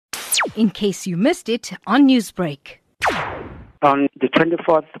in case you missed it on Newsbreak. On the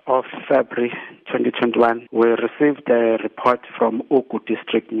 24th of February 2021, we received a report from Oku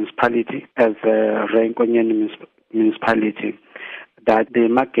District Municipality as Ray Nkonyeni Municipality that the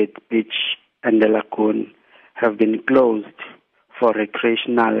Margate Beach and the lagoon have been closed for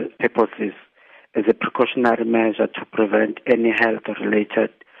recreational purposes as a precautionary measure to prevent any health-related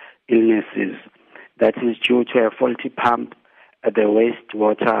illnesses. That is due to a faulty pump at the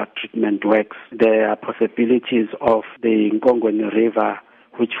wastewater treatment works. There are possibilities of the Nkonyeni River,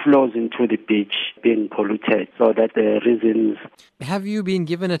 which flows into the beach, being polluted. So that the reasons. Have you been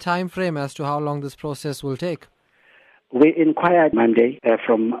given a time frame as to how long this process will take? We inquired Monday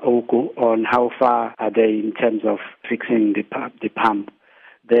from Oku on how far are they in terms of fixing the pump.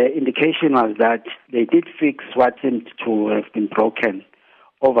 The indication was that they did fix what seemed to have been broken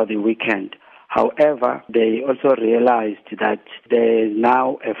over the weekend. However, they also realized that there is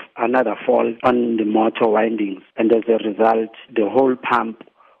now another fault on the motor windings, and as a result, the whole pump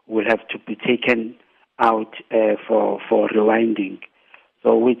will have to be taken out for rewinding,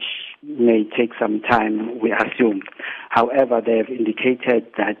 so which may take some time, we assume. However, they have indicated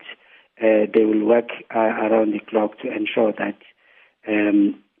that they will work around the clock to ensure that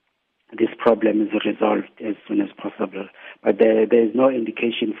this problem is resolved as soon as possible. But there is no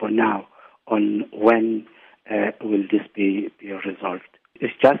indication for now on when will this be resolved.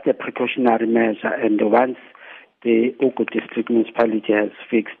 It's just a precautionary measure, and once the Oku District Municipality has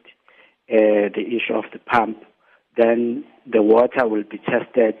fixed the issue of the pump, then the water will be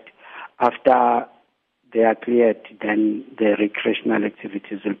tested. After they are cleared, then the recreational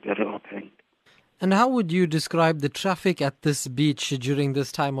activities will be reopened. And how would you describe the traffic at this beach during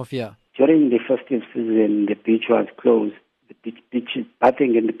this time of year? During the festive season, the beach was closed.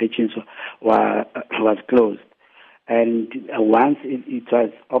 Bathing in the beaches was closed, and once it was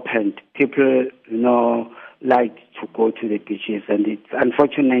opened, people liked to go to the beaches, and it's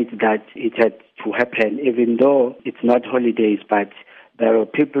unfortunate that it had to happen, even though it's not holidays, but there are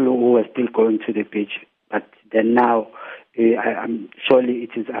people who are still going to the beach. But then now, surely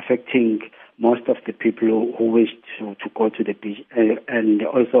it is affecting most of the people who wish to go to the beach, and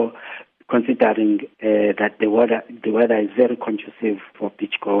also considering that the weather is very conducive for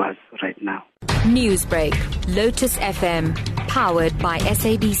beachgoers right now. Newsbreak, Lotus FM, powered by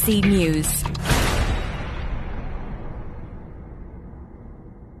SABC News.